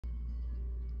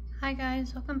Hi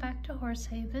guys, welcome back to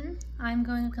Horsehaven. I'm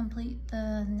going to complete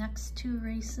the next 2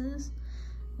 races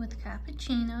with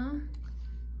Cappuccino,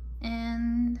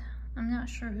 and I'm not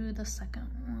sure who the second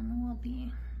one will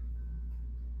be.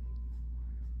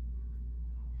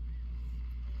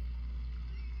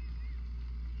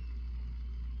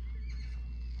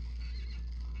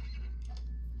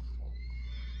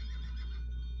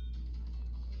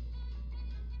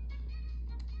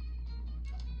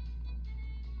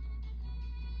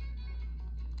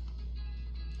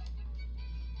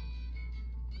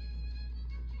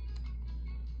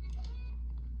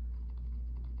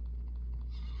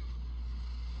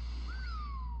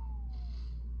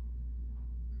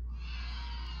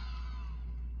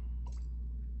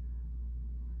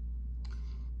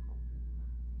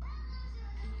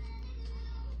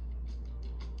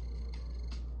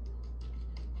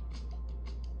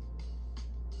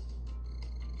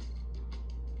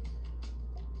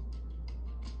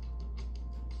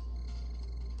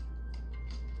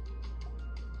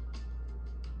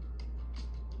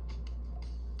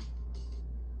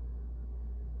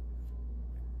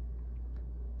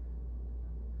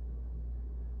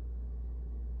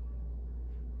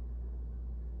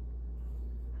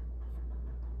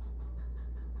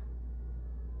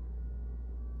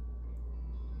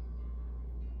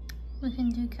 We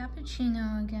can do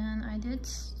Cappuccino again. I did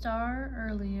Star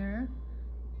earlier.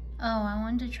 Oh, I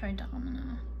wanted to try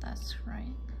Domino. That's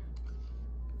right.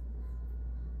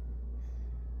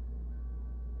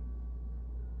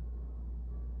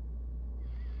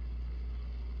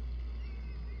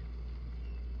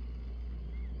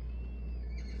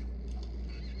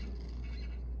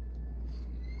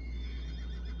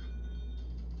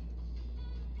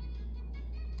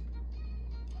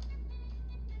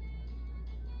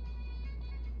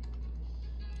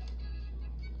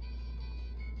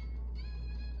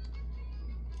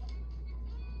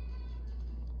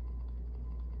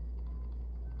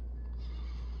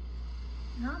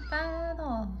 Not bad at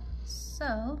all.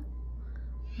 So,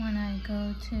 when I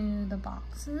go to the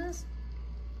boxes,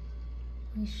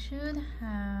 we should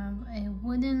have a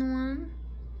wooden one,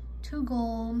 2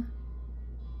 gold,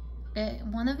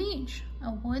 one of each.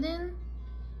 A wooden,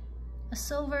 a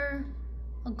silver,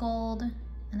 a gold,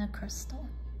 and a crystal.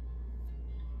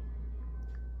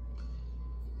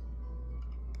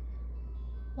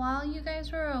 While you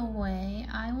guys were away,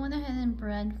 I went ahead and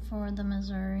bred for the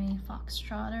Missouri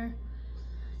Foxtrotter,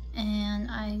 and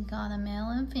I got a male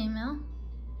and female,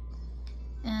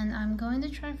 and I'm going to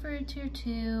try for a tier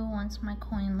 2 once my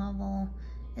coin level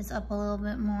is up a little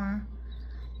bit more.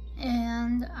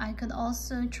 And I could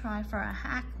also try for a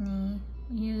Hackney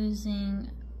using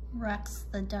Rex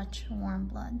the Dutch warm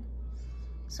blood.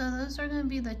 So those are going to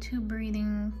be the 2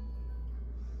 breeding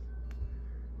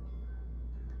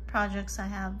projects I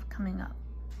have coming up.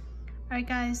 Alright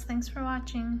guys, thanks for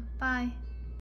watching. Bye.